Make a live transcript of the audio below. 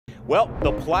Well,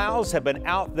 the plows have been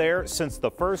out there since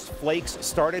the first flakes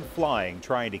started flying,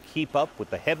 trying to keep up with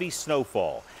the heavy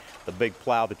snowfall. The big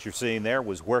plow that you're seeing there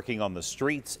was working on the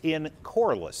streets in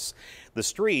Corliss.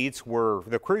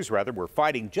 The crews were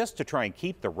fighting just to try and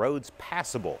keep the roads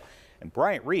passable. And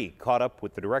Bryant caught up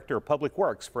with the Director of Public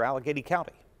Works for Allegheny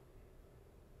County.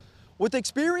 With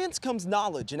experience comes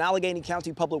knowledge, and Allegheny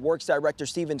County Public Works Director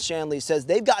Stephen Shanley says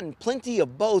they've gotten plenty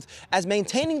of both, as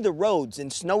maintaining the roads in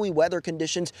snowy weather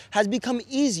conditions has become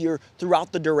easier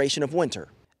throughout the duration of winter.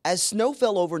 As snow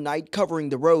fell overnight covering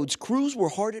the roads, crews were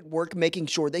hard at work making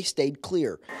sure they stayed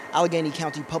clear. Allegheny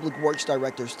County Public Works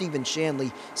Director Stephen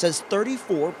Shanley says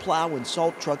 34 plow and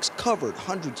salt trucks covered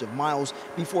hundreds of miles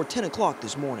before 10 o'clock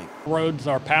this morning. Roads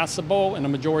are passable, and the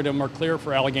majority of them are clear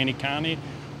for Allegheny County.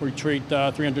 We treat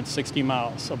 360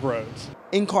 miles of roads.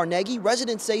 In Carnegie,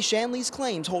 residents say Shanley's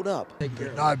claims hold up.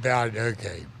 They're not bad,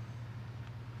 okay.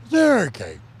 They're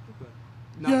okay.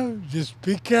 Yeah, just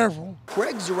be careful.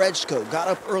 Craig Zarechko got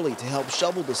up early to help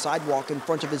shovel the sidewalk in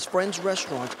front of his friend's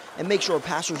restaurant and make sure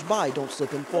passers-by don't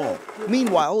slip and fall.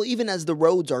 Meanwhile, even as the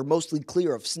roads are mostly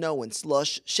clear of snow and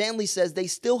slush, Shanley says they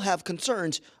still have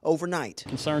concerns overnight.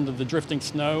 Concerned of the drifting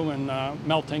snow and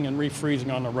melting and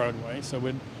refreezing on the roadway, so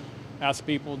we'd ask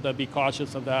people to be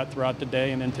cautious of that throughout the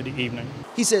day and into the evening.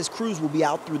 He says crews will be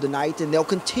out through the night and they'll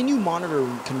continue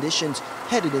monitoring conditions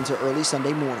headed into early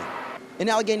Sunday morning. In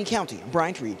Allegheny County,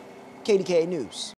 Bryant, KDKA News.